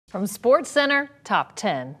From SportsCenter top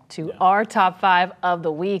 10 to our top 5 of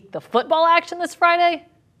the week. The football action this Friday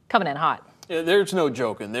coming in hot. Yeah, there's no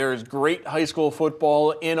joking. There's great high school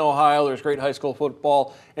football in Ohio. There's great high school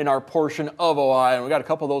football in our portion of Ohio. And we got a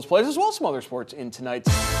couple of those plays as well as some other sports in tonight's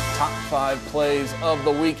top 5 plays of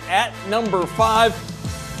the week. At number 5,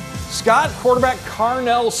 Scott quarterback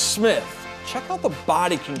Carnell Smith. Check out the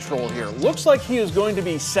body control here. Looks like he is going to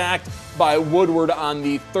be sacked by Woodward on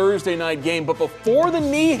the Thursday night game. But before the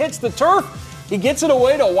knee hits the turf, he gets it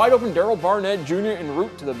away to a wide open Darrell Barnett Jr. en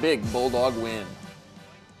route to the big Bulldog win.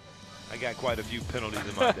 I got quite a few penalties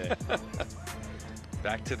in my day.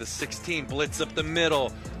 Back to the 16, blitz up the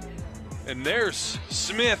middle. And there's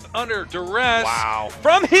Smith under duress. Wow.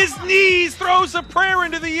 From his knees, throws a prayer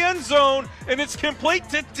into the end zone, and it's complete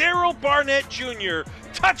to Darrell Barnett Jr.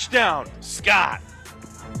 Touchdown, Scott.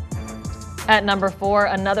 At number 4,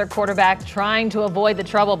 another quarterback trying to avoid the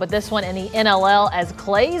trouble, but this one in the NLL as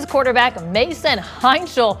Clay's quarterback Mason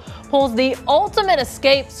Heinschel pulls the ultimate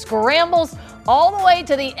escape, scrambles all the way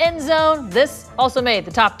to the end zone. This also made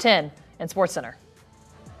the top 10 in SportsCenter.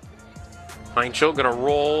 Heinschel going to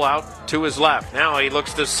roll out to his left. Now he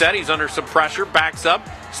looks to set. He's under some pressure. Backs up.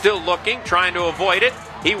 Still looking. Trying to avoid it.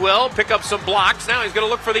 He will pick up some blocks. Now he's going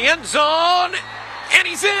to look for the end zone. And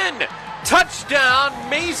he's in. Touchdown,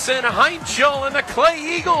 Mason Heinschel and the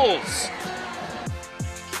Clay Eagles.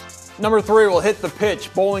 Number 3 will hit the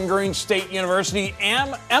pitch. Bowling Green State University.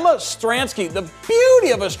 Emma Stransky. The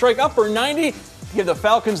beauty of a strike up for 90 to give the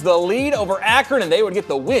Falcons the lead over Akron, and they would get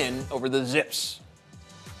the win over the Zips.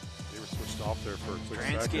 Off there for a quick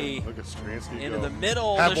Stransky second. Look at Stransky into go. the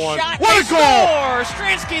middle. Have the one. shot. What a goal! Score!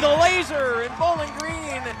 Stransky, the laser, and Bowling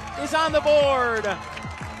Green is on the board.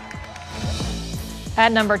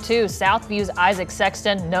 At number 2, Southview's Isaac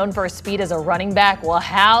Sexton, known for his speed as a running back. Well,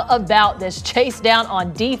 how about this chase down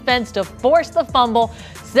on defense to force the fumble,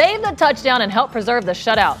 save the touchdown, and help preserve the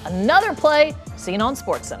shutout? Another play seen on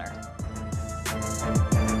SportsCenter.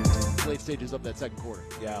 Late stages of that second quarter.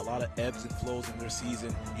 Yeah, a lot of ebbs and flows in their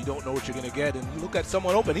season. You don't know what you're going to get, and you look at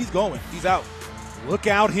someone open. He's going. He's out. Look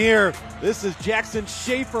out here. This is Jackson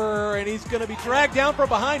Schaefer, and he's going to be dragged down from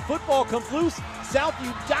behind. Football comes loose.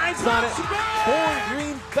 Southview dives on it. Bowling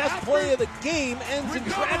Green, best play of the game, ends in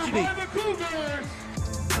tragedy.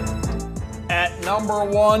 At number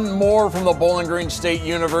 1, more from the Bowling Green State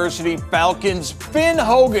University Falcons. Finn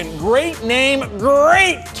Hogan, great name,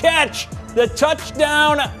 great catch. The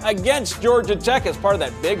touchdown against Georgia Tech as part of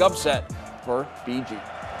that big upset for BG.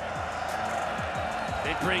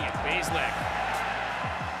 They bring it. Bazelak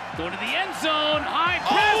going to the end zone. High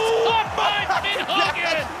press. Caught by Finn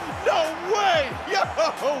Hogan. No way. Yo,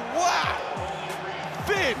 wow.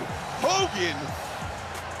 Finn Hogan.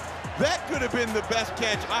 That could have been the best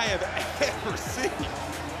catch I have ever seen.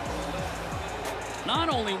 Not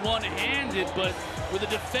only one-handed, but with a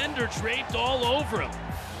defender draped all over him.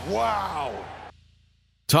 Wow.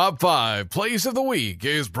 Top 5 Plays of the Week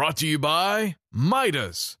is brought to you by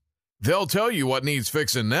Midas. They'll tell you what needs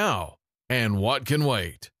fixing now and what can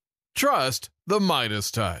wait. Trust the Midas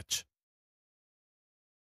touch.